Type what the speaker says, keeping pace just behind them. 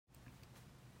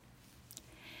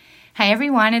Hi,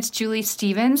 everyone. It's Julie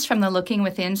Stevens from the Looking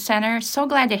Within Center. So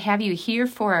glad to have you here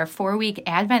for our 4-week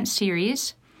Advent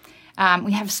series.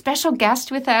 We have a special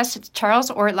guest with us. It's Charles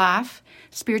Ortloff,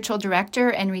 spiritual director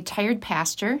and retired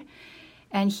pastor.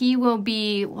 And he will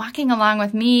be walking along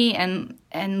with me and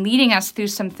leading us through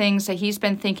some things that he's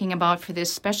been thinking about for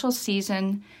this special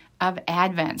season of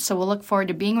Advent. So we'll look forward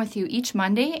to being with you each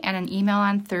Monday and an email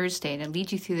on Thursday to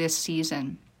lead you through this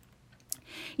season.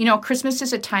 You know, Christmas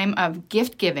is a time of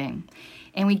gift giving,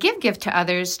 and we give gift to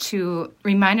others to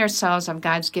remind ourselves of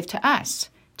God's gift to us,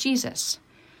 Jesus.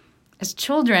 As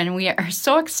children, we are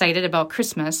so excited about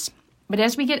Christmas, but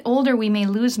as we get older, we may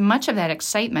lose much of that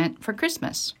excitement for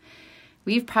Christmas.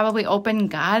 We've probably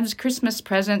opened God's Christmas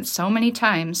present so many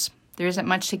times, there isn't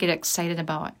much to get excited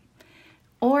about.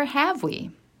 Or have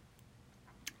we?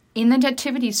 In the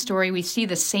Nativity story, we see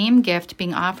the same gift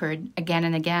being offered again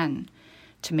and again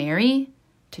to Mary,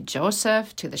 to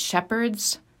Joseph, to the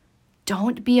shepherds.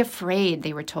 Don't be afraid,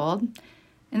 they were told.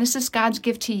 And this is God's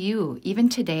gift to you, even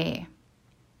today.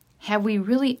 Have we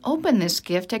really opened this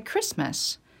gift at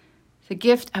Christmas? The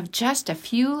gift of just a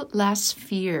few less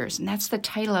fears. And that's the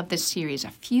title of this series,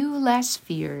 A Few Less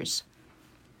Fears.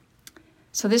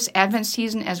 So this Advent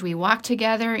season, as we walk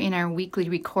together in our weekly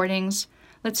recordings,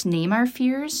 let's name our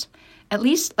fears. At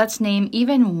least let's name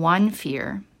even one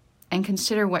fear and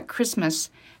consider what Christmas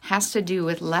has to do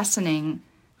with lessening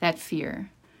that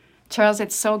fear. Charles,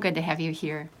 it's so good to have you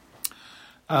here.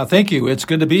 Thank you. It's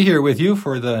good to be here with you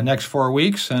for the next 4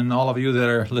 weeks and all of you that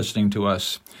are listening to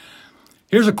us.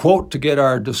 Here's a quote to get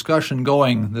our discussion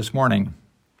going this morning.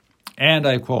 And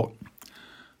I quote,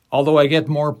 "Although I get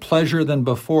more pleasure than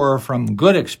before from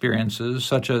good experiences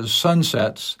such as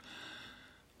sunsets,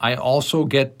 I also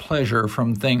get pleasure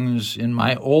from things in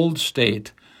my old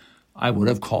state I would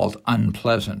have called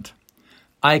unpleasant.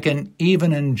 I can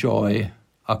even enjoy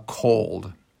a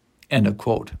cold." End of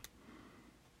quote.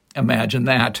 Imagine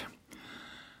that.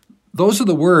 Those are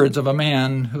the words of a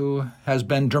man who has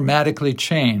been dramatically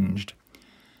changed.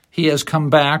 He has come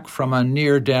back from a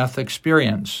near-death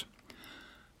experience,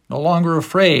 no longer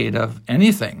afraid of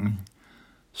anything,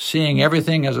 seeing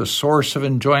everything as a source of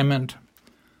enjoyment.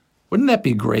 Wouldn't that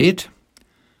be great?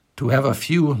 To have a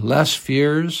few less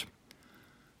fears?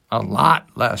 A lot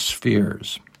less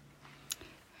fears.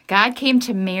 God came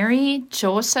to Mary,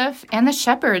 Joseph, and the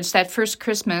shepherds that first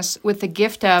Christmas with the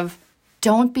gift of,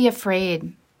 don't be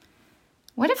afraid.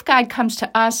 What if God comes to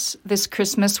us this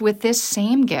Christmas with this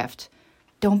same gift?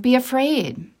 Don't be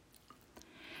afraid.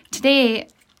 Today,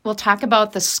 we'll talk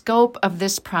about the scope of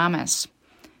this promise.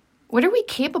 What are we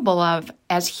capable of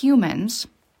as humans?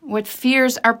 What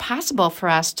fears are possible for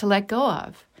us to let go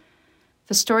of?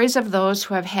 The stories of those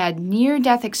who have had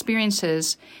near-death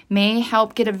experiences may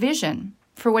help get a vision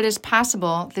for what is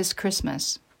possible this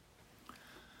Christmas.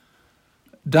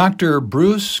 Dr.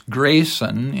 Bruce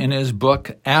Greyson, in his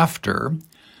book After,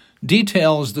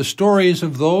 details the stories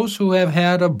of those who have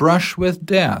had a brush with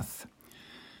death.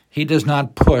 He does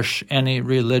not push any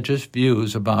religious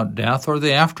views about death or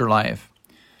the afterlife.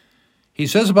 He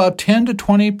says about 10 to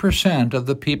 20% of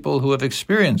the people who have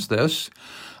experienced this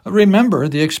remember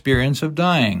the experience of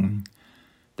dying.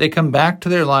 They come back to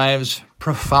their lives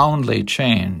profoundly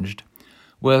changed,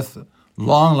 with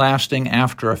long-lasting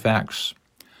after effects.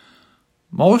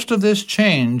 Most of this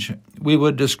change we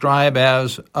would describe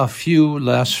as a few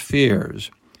less fears,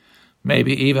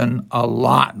 maybe even a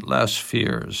lot less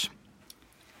fears.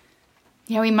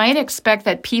 Yeah, we might expect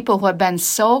that people who have been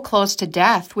so close to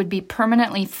death would be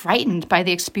permanently frightened by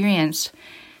the experience,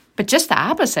 but just the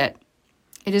opposite.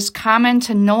 It is common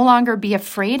to no longer be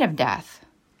afraid of death.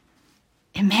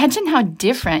 Imagine how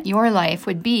different your life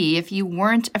would be if you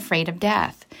weren't afraid of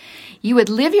death. You would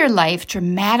live your life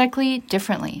dramatically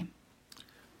differently.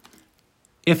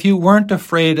 If you weren't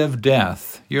afraid of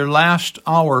death, your last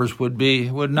hours would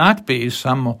not be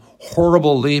some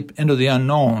horrible leap into the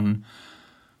unknown,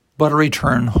 but a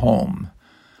return home,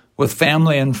 with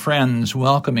family and friends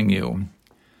welcoming you.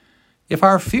 If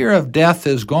our fear of death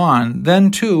is gone, then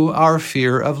too our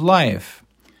fear of life.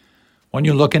 When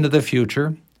you look into the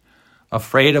future,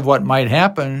 afraid of what might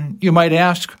happen, you might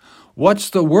ask, what's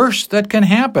the worst that can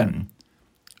happen?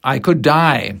 I could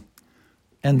die,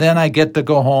 and then I get to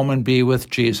go home and be with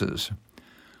Jesus.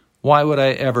 Why would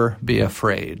I ever be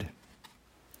afraid?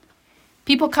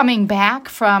 People coming back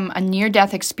from a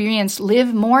near-death experience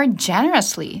live more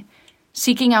generously,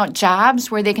 seeking out jobs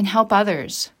where they can help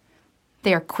others.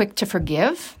 They are quick to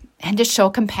forgive and to show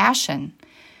compassion.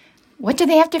 What do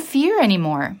they have to fear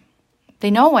anymore? They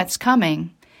know what's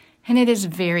coming, and it is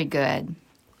very good.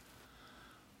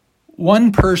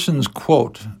 One person's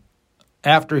quote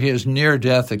after his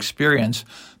near-death experience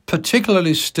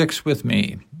particularly sticks with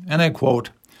me, and I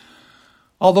quote,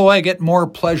 "Although I get more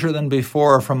pleasure than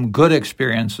before from good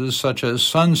experiences such as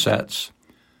sunsets,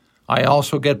 I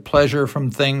also get pleasure from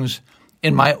things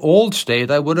in my old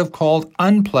state I would have called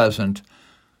unpleasant.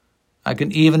 I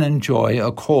can even enjoy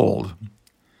a cold.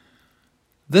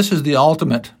 This is the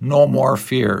ultimate no more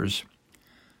fears.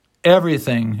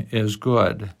 Everything is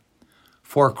good,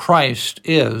 for Christ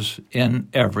is in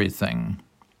everything."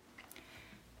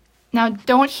 Now,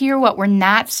 don't hear what we're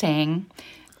not saying.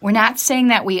 We're not saying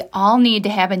that we all need to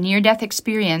have a near-death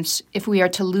experience if we are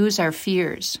to lose our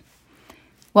fears.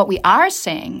 What we are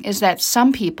saying is that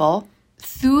some people,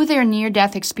 through their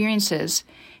near-death experiences,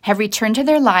 have returned to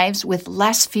their lives with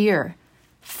less fear,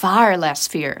 far less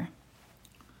fear.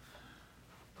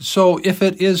 So if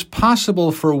it is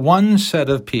possible for one set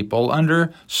of people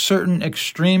under certain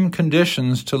extreme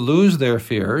conditions to lose their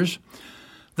fears,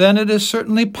 then it is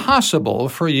certainly possible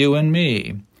for you and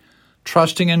me,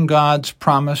 trusting in God's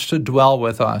promise to dwell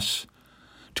with us,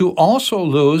 to also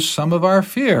lose some of our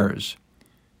fears,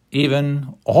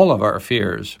 even all of our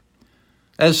fears.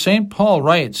 As St. Paul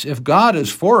writes, if God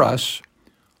is for us,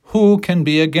 who can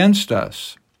be against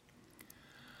us?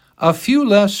 A few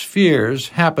less fears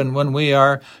happen when we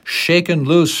are shaken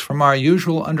loose from our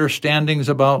usual understandings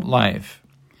about life.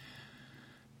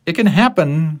 It can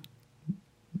happen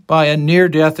by a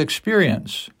near-death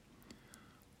experience,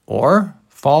 or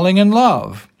falling in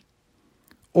love,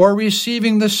 or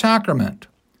receiving the sacrament,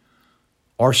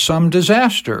 or some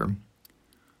disaster,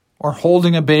 or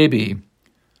holding a baby,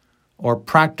 or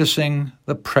practicing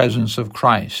the presence of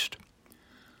Christ.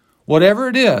 Whatever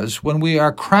it is, when we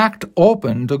are cracked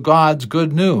open to God's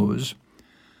good news,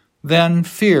 then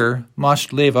fear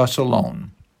must leave us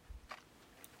alone.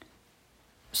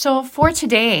 So for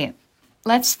today,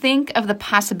 let's think of the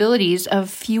possibilities of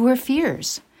fewer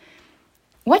fears.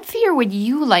 What fear would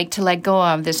you like to let go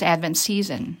of this Advent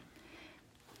season?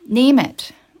 Name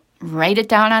it. Write it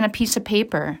down on a piece of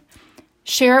paper.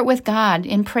 Share it with God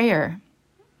in prayer.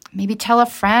 Maybe tell a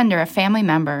friend or a family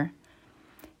member.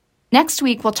 Next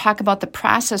week, we'll talk about the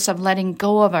process of letting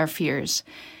go of our fears.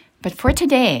 But for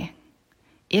today,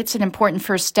 it's an important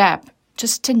first step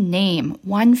just to name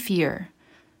one fear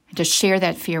and to share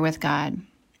that fear with God.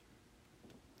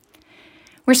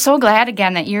 We're so glad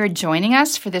again that you're joining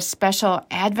us for this special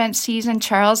Advent season.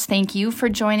 Charles, thank you for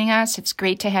joining us. It's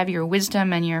great to have your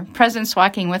wisdom and your presence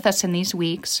walking with us in these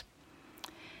weeks.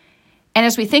 And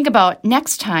as we think about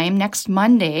next time, next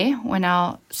Monday, when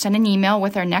I'll send an email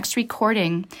with our next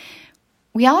recording,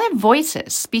 we all have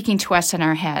voices speaking to us in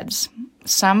our heads.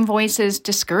 Some voices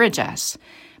discourage us,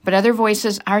 but other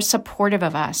voices are supportive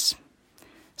of us.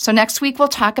 So next week we'll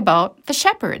talk about the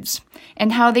shepherds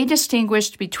and how they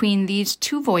distinguished between these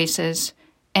two voices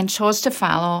and chose to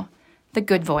follow the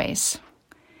good voice.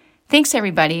 Thanks,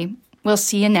 everybody. We'll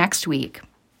see you next week.